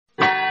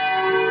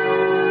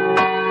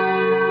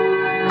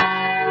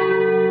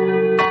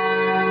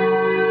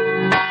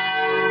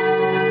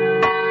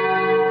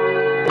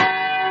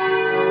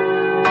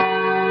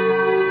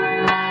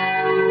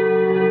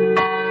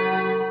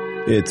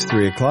It's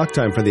 3 o'clock,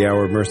 time for the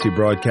Hour of Mercy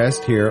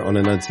broadcast here on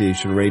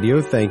Annunciation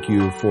Radio. Thank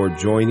you for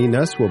joining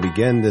us. We'll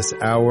begin this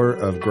hour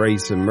of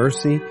grace and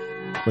mercy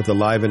with a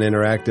live and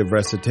interactive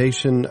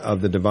recitation of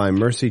the Divine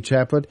Mercy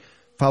Chaplet.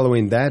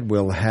 Following that,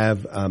 we'll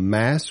have a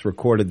Mass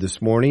recorded this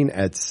morning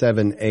at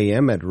 7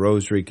 a.m. at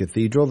Rosary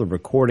Cathedral, the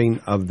recording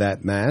of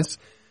that Mass.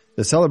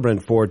 The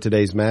celebrant for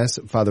today's Mass,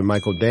 Father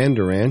Michael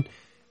Danduran.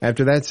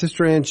 After that,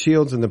 Sister Ann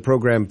Shields and the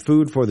program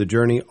Food for the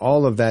Journey,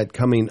 all of that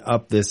coming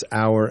up this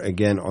hour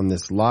again on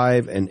this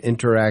live and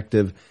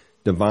interactive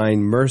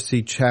Divine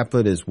Mercy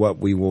Chaplet is what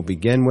we will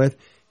begin with.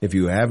 If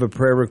you have a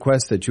prayer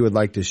request that you would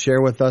like to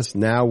share with us,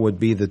 now would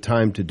be the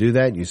time to do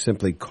that. You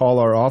simply call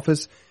our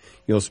office.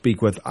 You'll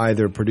speak with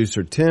either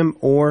Producer Tim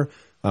or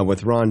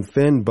with Ron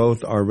Finn.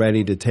 Both are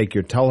ready to take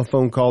your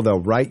telephone call. They'll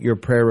write your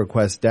prayer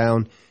request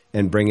down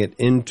and bring it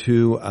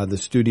into the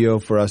studio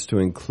for us to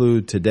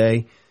include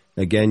today.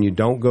 Again, you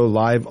don't go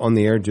live on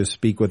the air. Just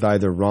speak with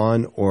either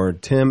Ron or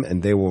Tim,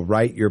 and they will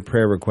write your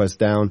prayer request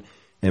down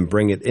and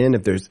bring it in.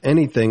 If there's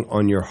anything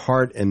on your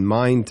heart and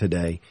mind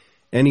today,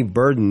 any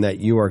burden that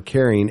you are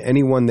carrying,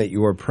 anyone that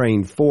you are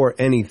praying for,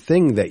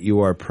 anything that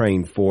you are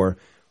praying for,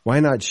 why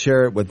not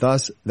share it with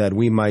us that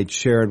we might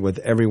share it with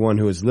everyone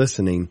who is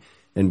listening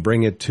and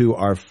bring it to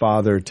our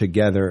Father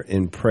together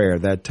in prayer?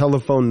 That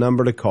telephone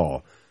number to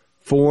call,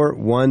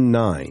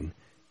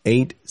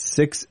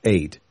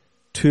 419-868-2966,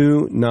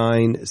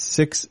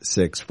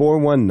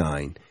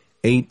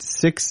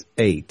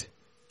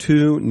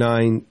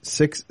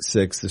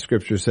 419-868-2966. The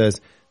scripture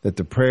says that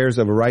the prayers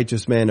of a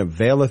righteous man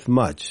availeth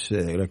much.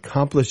 It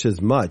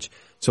accomplishes much.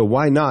 So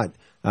why not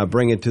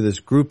bring it to this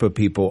group of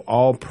people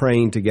all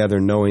praying together,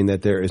 knowing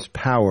that there is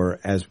power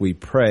as we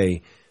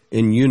pray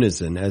in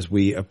unison, as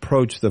we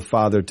approach the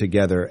Father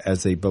together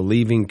as a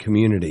believing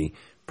community,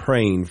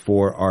 praying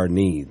for our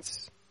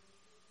needs.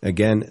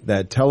 Again,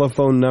 that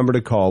telephone number to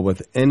call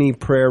with any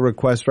prayer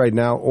request right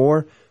now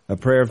or a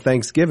prayer of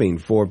thanksgiving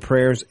for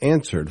prayers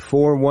answered,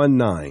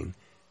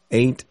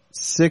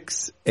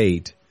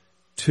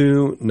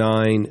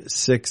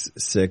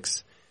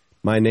 419-868-2966.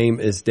 My name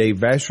is Dave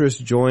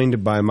Vacheresse,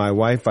 joined by my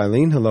wife,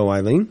 Eileen. Hello,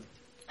 Eileen.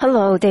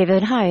 Hello,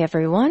 David. Hi,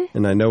 everyone.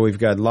 And I know we've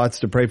got lots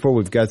to pray for.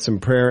 We've got some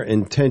prayer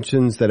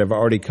intentions that have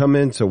already come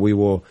in, so we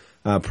will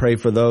pray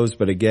for those.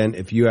 But again,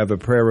 if you have a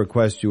prayer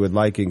request you would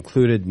like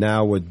included,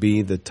 now would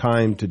be the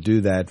time to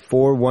do that.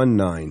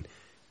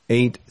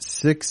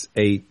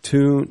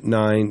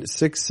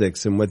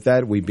 419-868-2966. And with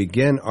that, we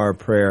begin our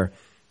prayer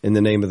in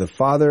the name of the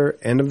Father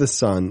and of the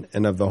Son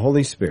and of the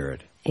Holy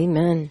Spirit.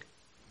 Amen.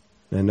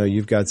 I know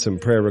you've got some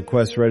prayer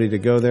requests ready to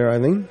go there,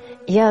 Eileen.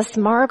 Yes,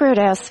 Margaret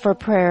asked for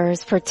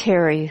prayers for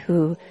Terry,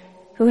 who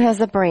has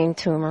a brain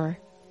tumor.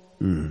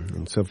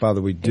 And so, Father,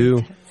 we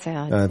do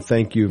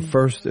thank you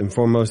first and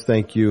foremost.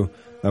 Thank you,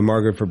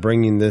 Margaret, for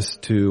bringing this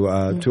to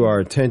our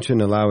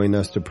attention, allowing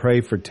us to pray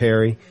for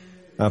Terry.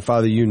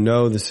 Father, you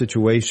know the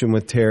situation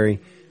with Terry.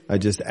 I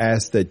just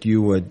ask that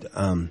you would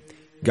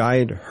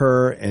guide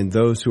her and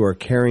those who are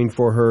caring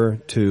for her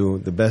to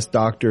the best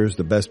doctors,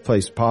 the best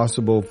place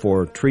possible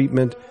for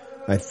treatment.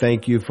 I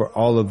thank you for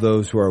all of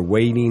those who are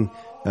waiting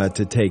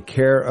to take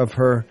care of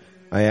her.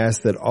 I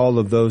ask that all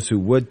of those who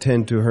would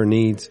tend to her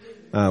needs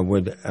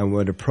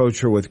would approach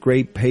her with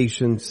great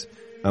patience,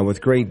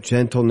 with great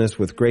gentleness,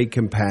 with great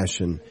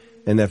compassion,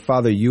 and that,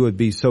 Father, you would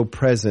be so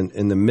present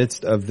in the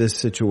midst of this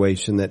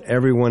situation that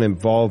everyone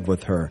involved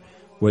with her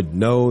would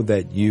know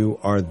that you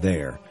are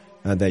there,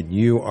 that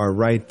you are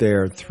right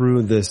there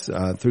through this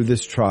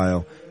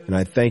trial. And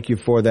I thank you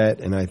for that,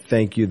 and I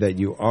thank you that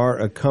you are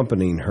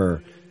accompanying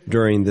her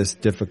during this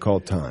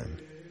difficult time.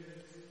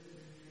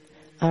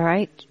 All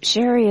right.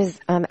 Sherry is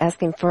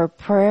asking for a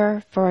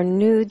prayer for a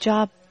new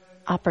job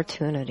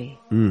opportunity.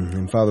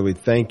 And Father, we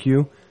thank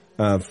you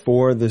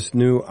for this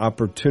new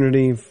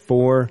opportunity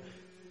for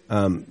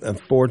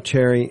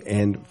Cherry.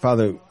 And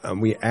Father,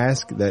 we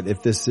ask that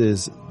if this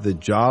is the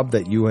job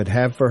that you would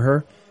have for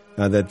her,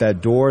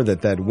 that door,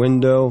 that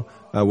window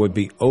would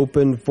be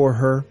open for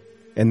her,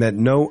 and that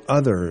no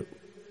other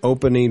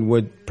opening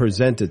would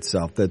present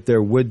itself, that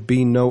there would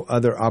be no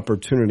other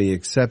opportunity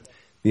except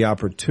the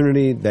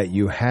opportunity that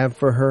you have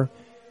for her.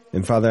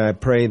 And Father, I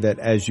pray that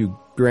as you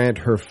grant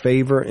her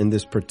favor in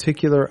this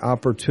particular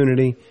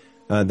opportunity,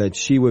 that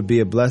she would be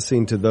a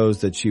blessing to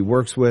those that she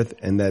works with,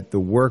 and that the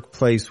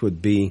workplace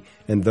would be,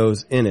 and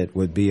those in it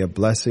would be a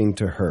blessing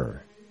to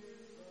her.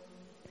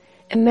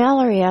 And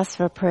Mallory asked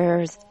for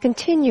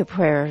continued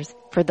prayers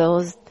for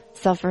those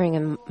suffering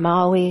in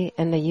Maui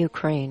and the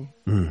Ukraine.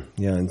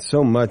 Yeah, and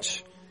so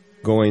much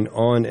going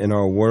on in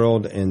our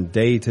world, and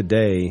day to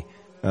day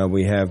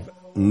we have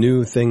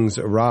new things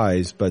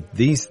arise, but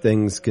these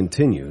things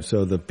continue.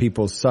 So the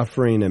people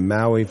suffering in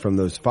Maui from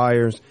those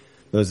fires,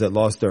 those that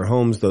lost their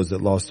homes, those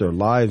that lost their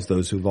lives,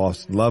 those who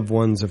lost loved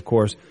ones, of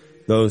course,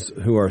 those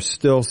who are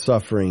still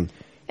suffering.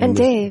 And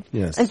Dave,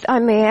 yes. I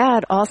may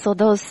add also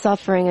those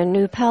suffering in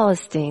New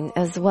Palestine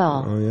as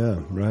well. Oh yeah,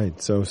 right.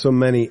 So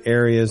many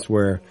areas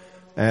where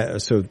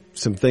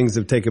some things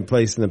have taken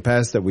place in the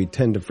past that we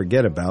tend to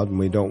forget about, and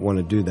we don't want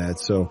to do that.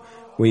 So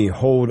we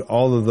hold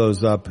all of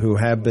those up who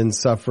have been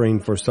suffering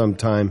for some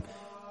time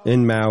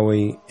in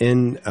Maui,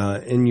 in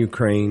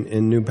Ukraine,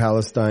 in New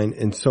Palestine,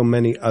 in so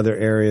many other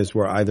areas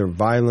where either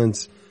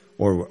violence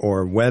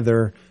or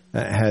weather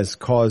has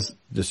caused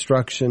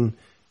destruction.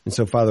 And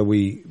so, Father,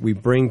 we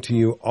bring to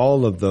you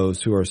all of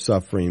those who are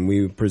suffering.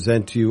 We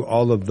present to you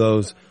all of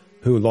those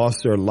who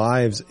lost their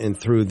lives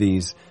through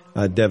these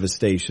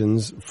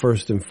devastations.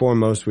 First and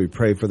foremost, we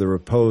pray for the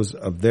repose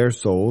of their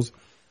souls.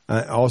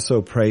 I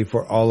also pray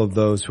for all of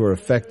those who are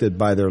affected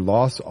by their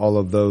loss, all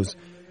of those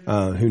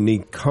who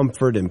need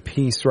comfort and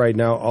peace right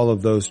now, all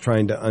of those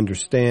trying to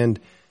understand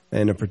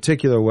in a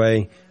particular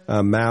way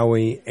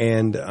Maui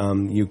and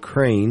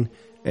Ukraine,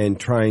 and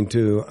trying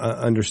to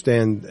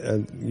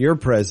understand your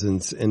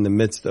presence in the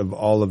midst of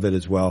all of it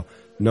as well,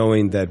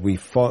 knowing that we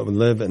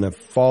live in a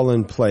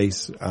fallen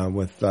place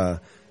with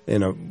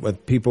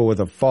people with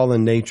a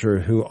fallen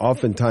nature who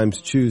oftentimes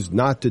choose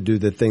not to do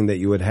the thing that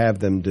you would have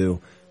them do,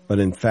 but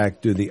in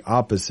fact do the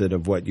opposite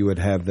of what you would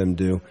have them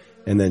do,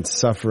 and then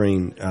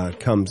suffering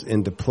comes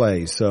into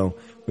play. So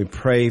we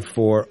pray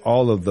for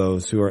all of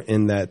those who are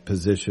in that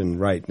position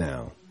right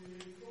now.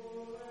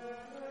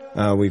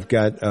 We've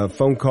got a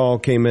phone call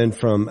came in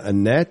from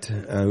Annette,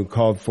 who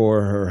called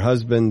for her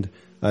husband,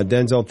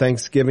 Denzel,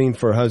 thanksgiving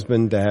for her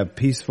husband to have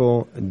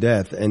peaceful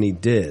death, and he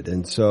did.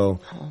 And so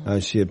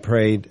she had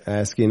prayed,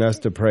 asking us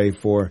to pray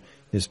for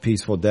his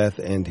peaceful death,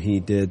 and he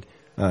did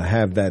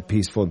have that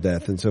peaceful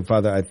death. And so,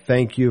 Father, I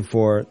thank you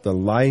for the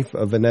life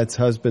of Annette's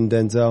husband,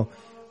 Denzel.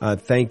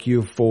 Thank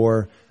you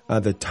for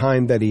the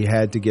time that he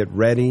had to get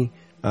ready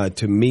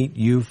to meet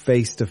you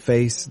face to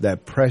face,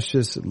 that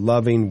precious,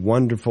 loving,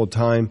 wonderful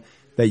time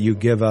that you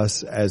give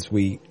us as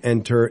we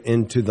enter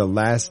into the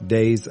last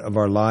days of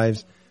our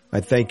lives. I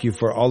thank you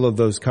for all of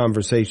those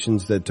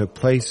conversations that took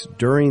place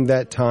during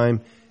that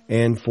time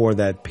and for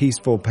that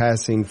peaceful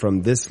passing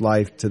from this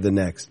life to the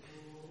next.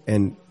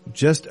 And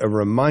just a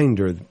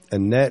reminder,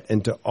 Annette,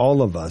 and to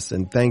all of us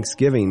in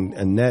Thanksgiving,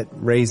 Annette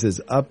raises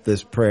up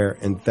this prayer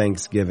in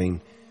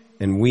Thanksgiving,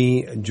 and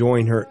we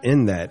join her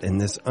in that, in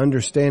this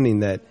understanding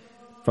that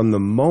from the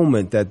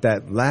moment that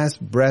that last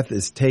breath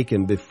is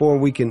taken, before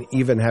we can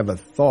even have a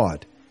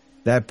thought,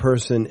 that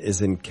person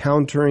is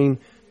encountering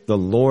the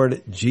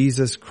Lord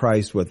Jesus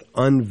Christ with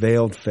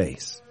unveiled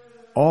face,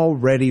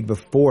 already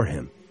before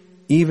him,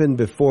 even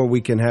before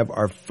we can have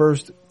our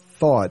first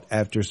thought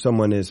after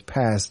someone is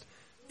passed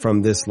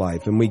from this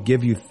life. And we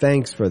give you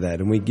thanks for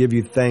that. And we give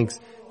you thanks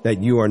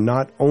that you are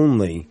not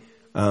only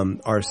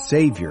our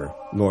Savior,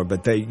 Lord,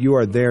 but that you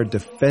are there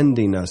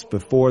defending us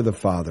before the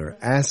Father,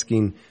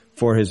 asking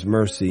for his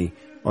mercy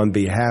on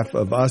behalf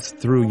of us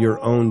through your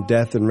own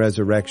death and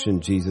resurrection,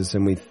 Jesus.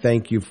 And we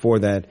thank you for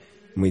that.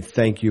 And we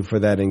thank you for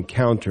that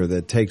encounter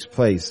that takes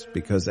place,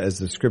 because as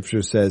the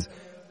scripture says,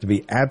 to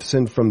be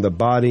absent from the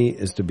body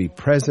is to be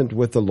present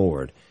with the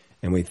Lord.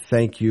 And we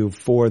thank you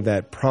for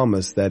that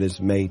promise that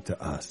is made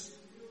to us.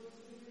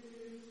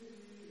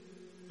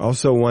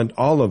 Also want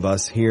all of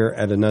us here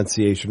at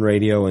Annunciation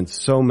Radio and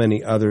so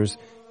many others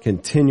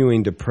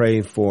continuing to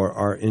pray for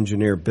our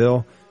engineer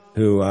Bill,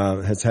 who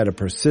has had a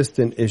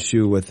persistent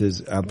issue with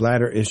his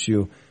bladder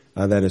issue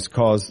that has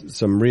caused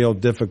some real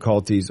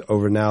difficulties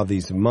over now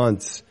these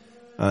months.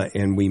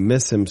 And we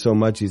miss him so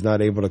much. He's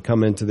not able to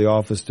come into the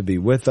office to be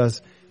with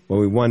us. But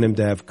we want him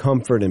to have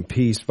comfort and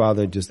peace.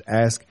 Father, just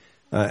ask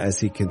as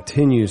he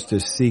continues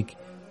to seek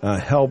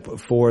help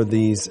for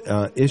these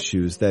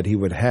issues, that he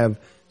would have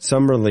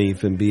some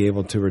relief and be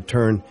able to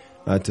return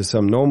to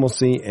some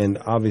normalcy. And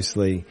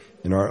obviously,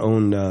 in our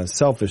own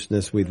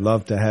selfishness, we'd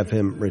love to have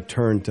him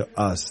return to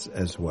us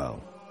as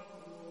well.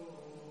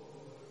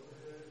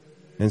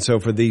 And so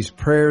for these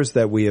prayers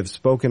that we have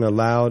spoken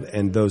aloud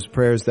and those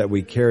prayers that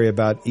we carry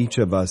about each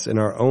of us in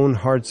our own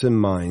hearts and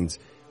minds,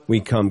 we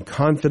come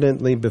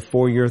confidently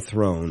before your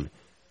throne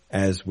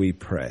as we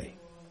pray.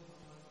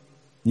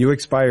 You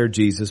expired,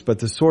 Jesus, but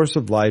the source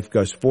of life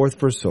gushed forth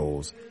for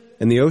souls,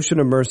 and the ocean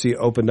of mercy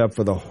opened up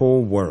for the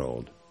whole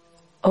world.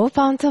 O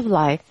fount of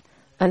life,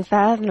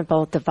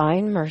 unfathomable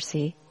divine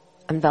mercy,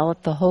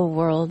 envelop the whole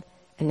world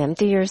and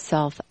empty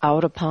yourself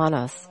out upon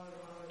us.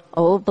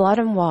 O blood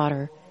and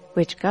water,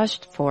 which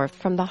gushed forth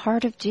from the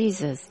heart of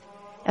Jesus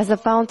as a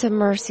fount of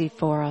mercy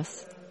for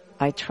us,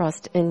 I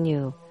trust in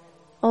you.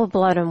 O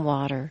blood and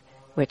water,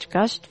 which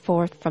gushed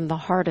forth from the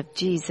heart of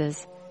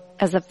Jesus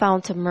as a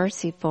fount of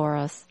mercy for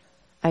us,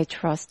 I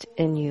trust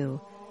in you.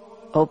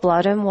 O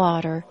blood and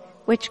water,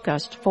 which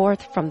gushed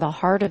forth from the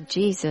heart of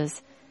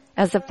Jesus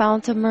as a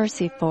fount of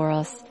mercy for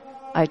us,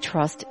 I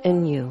trust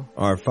in you.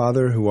 Our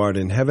Father, who art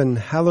in heaven,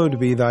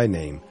 hallowed be thy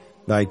name.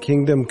 Thy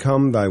kingdom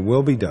come, thy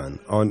will be done,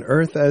 on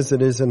earth as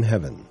it is in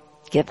heaven.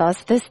 Give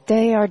us this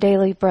day our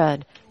daily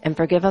bread, and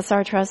forgive us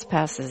our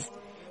trespasses,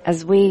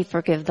 as we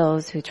forgive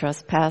those who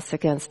trespass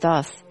against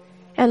us.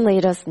 And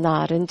lead us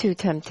not into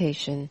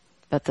temptation,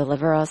 but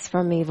deliver us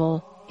from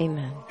evil.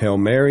 Amen. Hail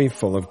Mary,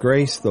 full of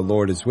grace, the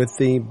Lord is with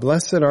thee.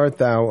 Blessed art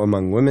thou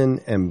among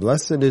women, and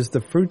blessed is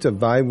the fruit of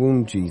thy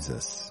womb,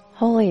 Jesus.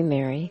 Holy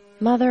Mary,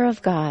 Mother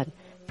of God,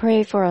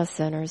 pray for us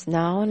sinners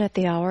now and at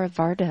the hour of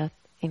our death.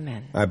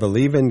 Amen. I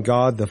believe in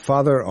God, the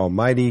Father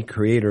Almighty,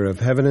 creator of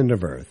heaven and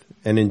of earth,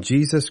 and in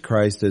Jesus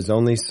Christ, his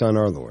only Son,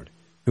 our Lord,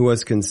 who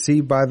was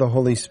conceived by the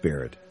Holy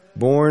Spirit,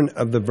 born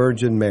of the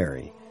Virgin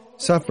Mary,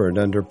 suffered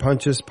under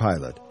Pontius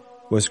Pilate,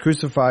 was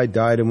crucified,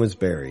 died, and was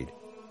buried.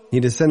 He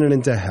descended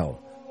into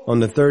hell. On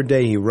the third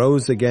day he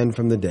rose again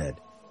from the dead.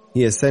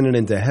 He ascended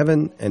into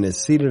heaven and is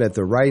seated at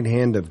the right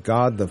hand of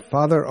God the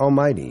Father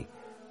Almighty.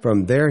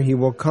 From there he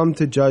will come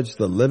to judge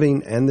the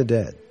living and the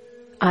dead.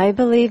 I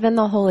believe in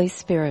the Holy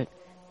Spirit,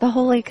 the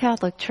Holy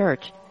Catholic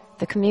Church,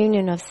 the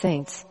communion of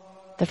saints,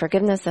 the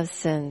forgiveness of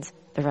sins,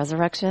 the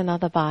resurrection of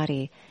the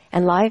body,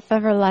 and life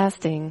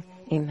everlasting.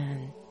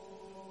 Amen.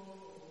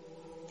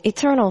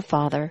 Eternal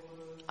Father,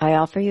 I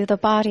offer you the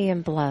body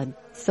and blood,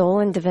 soul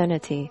and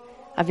divinity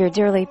of your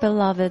dearly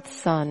beloved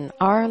Son,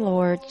 our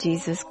Lord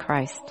Jesus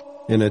Christ,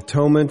 in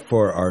atonement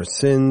for our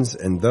sins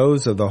and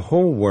those of the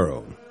whole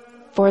world.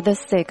 For the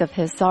sake of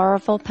his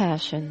sorrowful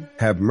passion,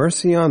 have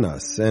mercy on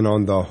us and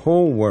on the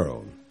whole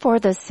world. For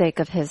the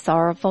sake of his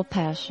sorrowful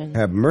passion,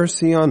 have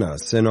mercy on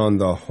us and on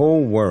the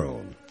whole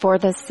world. For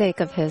the sake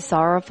of his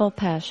sorrowful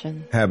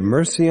passion, have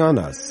mercy on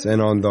us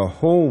and on the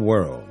whole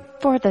world.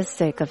 For the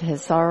sake of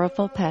his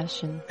sorrowful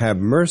passion, have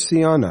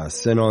mercy on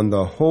us and on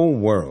the whole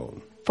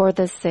world. For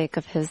the sake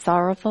of his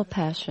sorrowful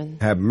passion,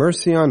 have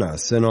mercy on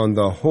us and on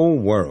the whole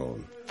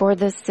world. For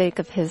the sake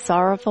of his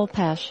sorrowful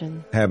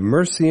passion, have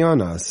mercy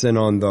on us and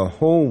on the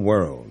whole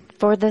world.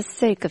 For the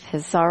sake of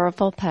his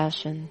sorrowful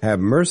passion, have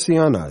mercy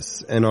on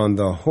us and on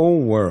the whole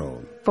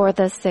world. For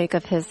the sake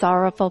of his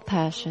sorrowful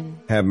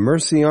passion, have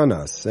mercy on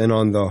us and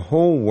on the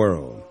whole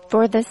world.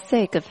 For the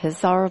sake of his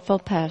sorrowful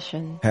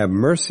passion, have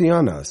mercy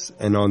on us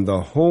and on the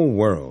whole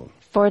world.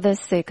 For the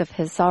sake of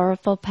his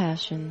sorrowful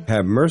passion,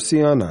 have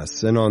mercy on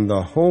us and on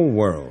the whole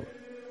world.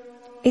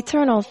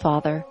 Eternal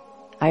Father,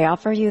 I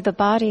offer you the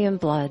body and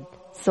blood,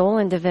 soul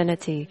and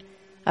divinity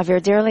of your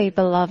dearly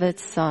beloved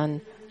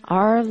Son,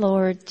 our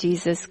Lord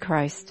Jesus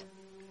Christ,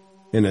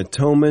 in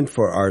atonement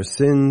for our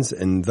sins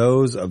and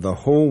those of the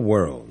whole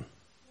world.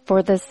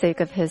 For the sake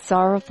of his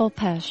sorrowful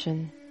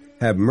passion,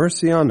 have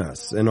mercy on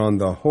us and on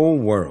the whole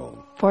world.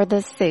 For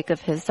the sake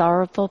of his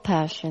sorrowful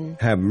passion,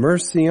 have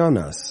mercy on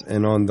us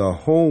and on the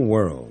whole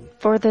world.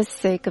 For the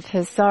sake of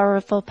his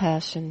sorrowful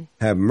passion,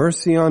 have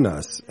mercy on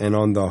us and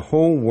on the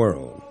whole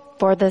world.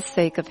 For the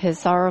sake of his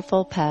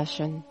sorrowful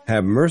passion,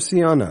 have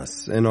mercy on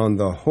us and on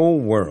the whole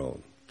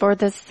world. For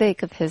the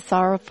sake of his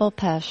sorrowful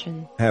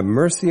passion, have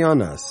mercy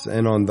on us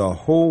and on the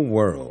whole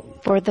world.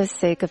 For the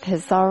sake of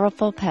his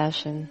sorrowful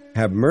passion,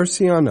 have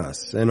mercy on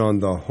us and on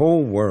the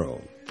whole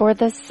world. For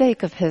the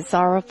sake of his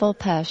sorrowful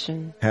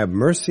passion, have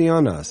mercy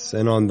on us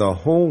and on the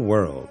whole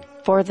world.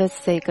 For the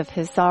sake of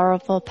his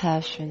sorrowful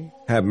passion,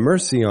 have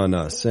mercy on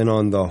us and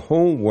on the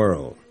whole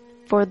world.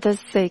 For the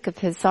sake of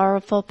his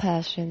sorrowful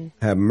passion,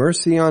 have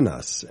mercy on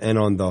us and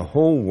on the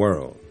whole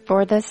world.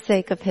 For the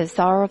sake of his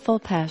sorrowful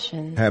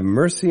passion, have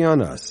mercy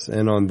on us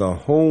and on the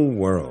whole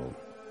world.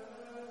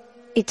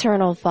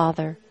 Eternal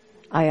Father,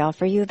 I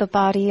offer you the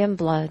body and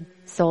blood,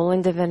 soul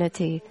and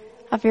divinity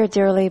of your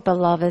dearly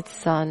beloved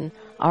Son,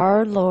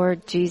 our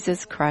Lord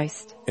Jesus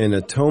Christ, in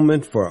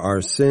atonement for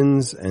our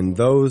sins and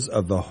those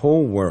of the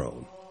whole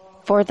world.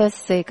 For the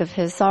sake of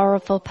his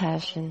sorrowful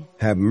passion,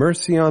 have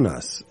mercy on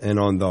us and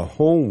on the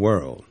whole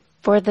world.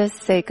 For the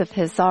sake of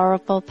his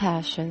sorrowful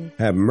passion,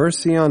 have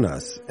mercy on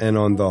us and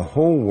on the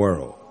whole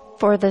world.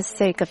 For the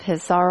sake of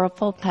his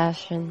sorrowful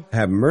passion,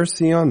 have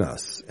mercy on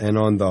us and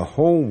on the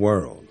whole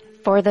world.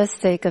 For the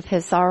sake of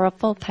his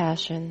sorrowful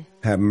passion,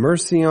 have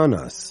mercy on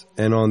us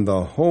and on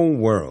the whole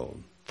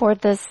world. For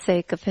the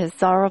sake of his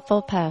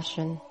sorrowful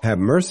passion, have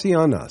mercy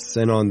on us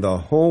and on the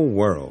whole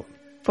world.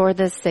 For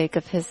the sake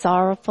of his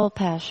sorrowful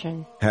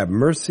passion, have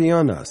mercy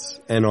on us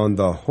and on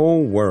the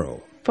whole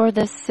world. For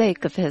the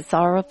sake of his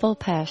sorrowful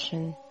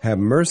passion, have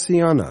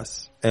mercy on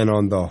us and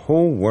on the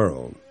whole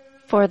world.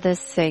 For the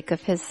sake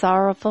of his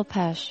sorrowful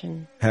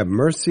passion, have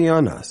mercy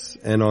on us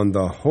and on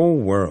the whole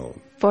world.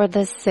 For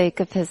the sake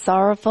of his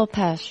sorrowful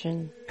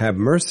passion, have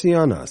mercy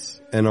on us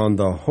and on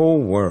the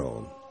whole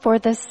world. For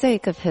the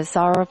sake of his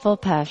sorrowful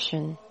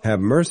passion,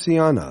 have mercy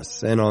on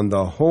us and on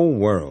the whole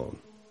world.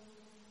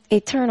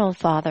 Eternal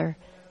Father,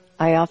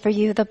 I offer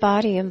you the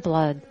body and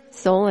blood,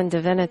 soul and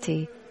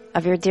divinity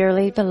of your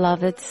dearly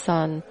beloved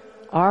Son,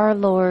 our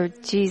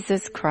Lord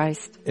Jesus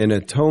Christ, in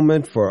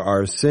atonement for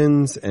our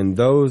sins and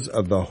those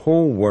of the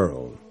whole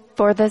world.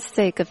 For the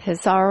sake of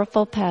his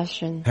sorrowful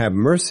passion, have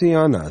mercy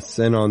on us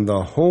and on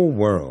the whole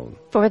world.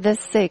 For the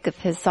sake of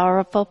his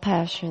sorrowful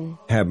passion,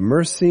 have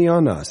mercy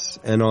on us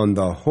and on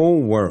the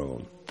whole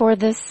world. For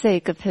the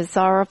sake of his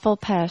sorrowful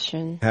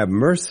passion, have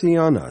mercy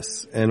on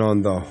us and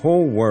on the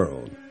whole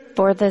world.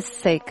 For the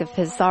sake of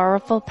his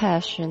sorrowful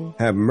passion,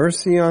 have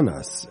mercy on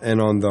us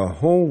and on the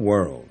whole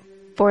world.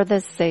 For the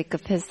sake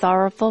of his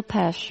sorrowful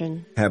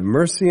passion, have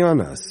mercy on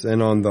us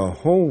and on the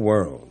whole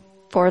world.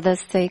 For the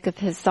sake of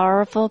his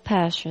sorrowful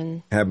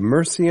passion, have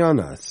mercy on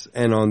us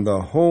and on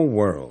the whole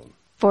world.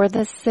 For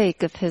the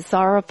sake of his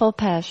sorrowful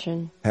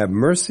passion, have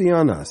mercy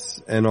on us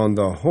and on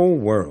the whole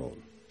world.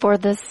 For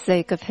the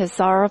sake of his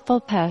sorrowful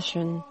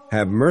passion,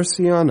 have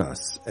mercy on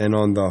us and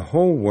on the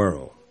whole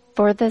world.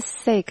 for the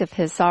sake of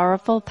his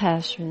sorrowful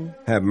passion,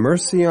 Have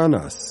mercy on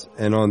us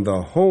and on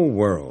the whole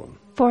world.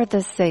 for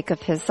the sake of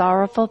his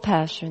sorrowful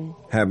passion.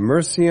 Have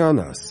mercy on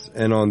us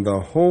and on the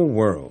whole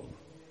world.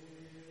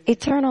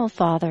 Eternal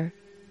Father,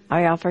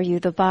 I offer you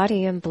the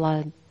body and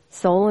blood,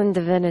 soul and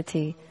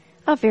divinity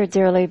of your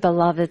dearly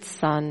beloved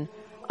Son,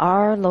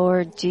 our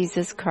Lord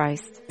Jesus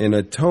Christ, In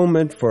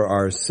atonement for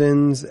our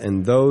sins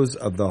and those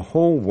of the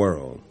whole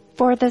world.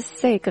 for the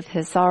sake of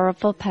his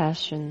sorrowful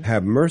passion,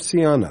 Have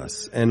mercy on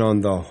us and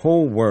on the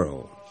whole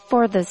world.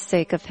 for the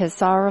sake of his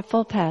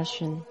sorrowful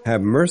passion,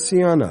 Have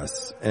mercy on us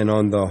and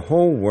on the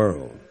whole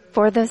world.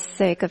 for the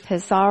sake of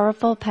his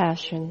sorrowful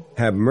passion,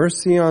 Have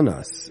mercy on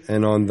us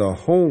and on the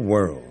whole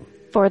world.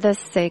 for the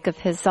sake of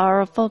his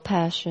sorrowful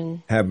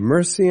passion, Have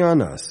mercy on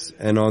us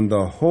and on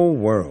the whole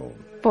world.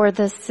 for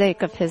the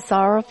sake of his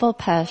sorrowful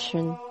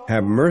passion,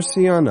 Have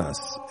mercy on us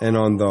and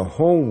on the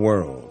whole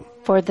world.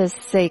 for the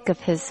sake of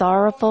his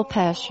sorrowful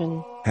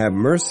passion, Have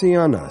mercy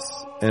on us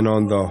and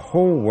on the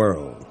whole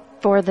world.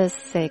 for the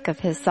sake of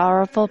his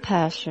sorrowful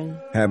passion,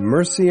 Have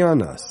mercy on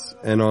us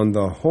and on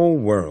the whole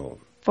world.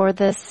 for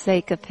the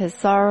sake of his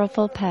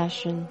sorrowful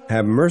passion,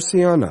 Have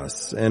mercy on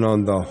us and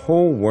on the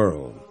whole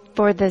world.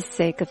 for the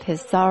sake of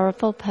his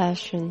sorrowful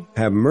passion,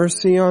 Have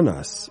mercy on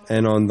us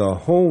and on the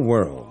whole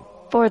world.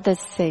 for the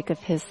sake of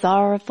his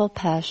sorrowful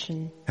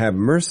passion. Have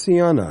mercy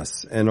on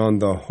us and on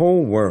the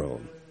whole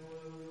world.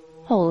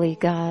 Holy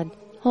God,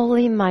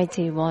 Holy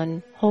Mighty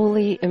One,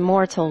 Holy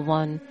Immortal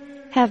One,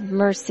 have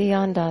mercy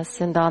on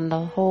us and on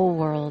the whole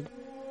world.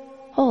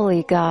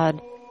 Holy God,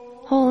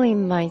 Holy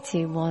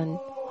Mighty One,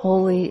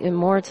 Holy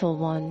Immortal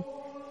One,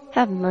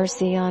 have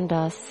mercy on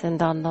us and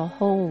on the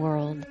whole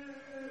world.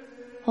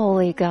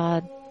 Holy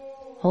God,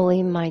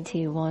 Holy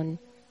Mighty One,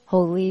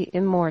 Holy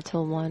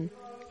Immortal One,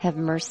 have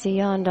mercy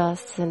on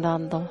us and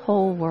on the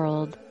whole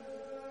world.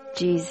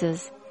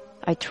 Jesus,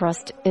 I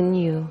trust in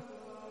you.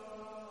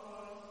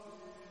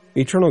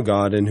 Eternal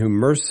God, in whom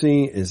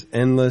mercy is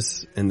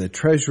endless and the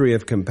treasury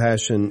of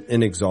compassion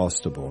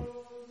inexhaustible,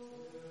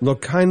 look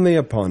kindly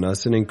upon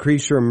us and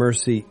increase your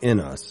mercy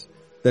in us,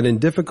 that in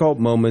difficult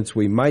moments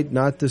we might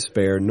not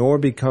despair nor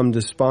become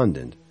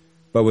despondent,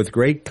 but with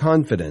great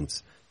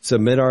confidence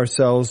submit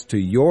ourselves to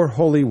your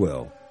holy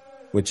will,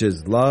 which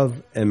is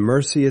love and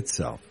mercy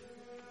itself.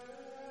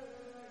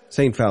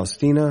 Saint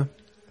Faustina,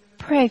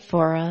 Pray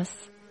for us.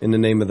 in the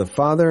name of the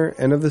Father,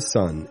 and of the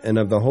Son, and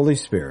of the Holy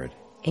Spirit.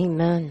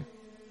 Amen.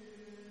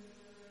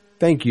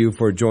 Thank you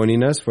for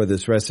joining us for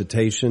this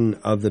recitation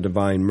of the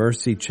Divine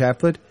Mercy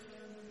Chaplet.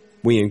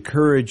 We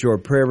encourage your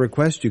prayer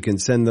requests. You can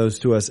send those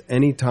to us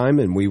anytime,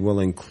 and we will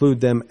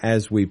include them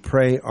as we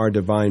pray our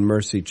Divine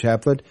Mercy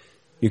Chaplet.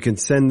 You can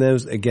send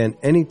those again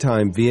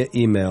anytime via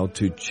email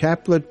to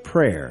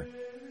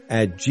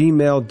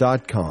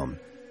chapletprayer@gmail.com.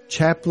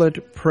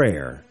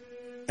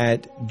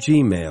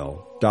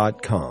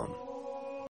 chapletprayer@gmail.com.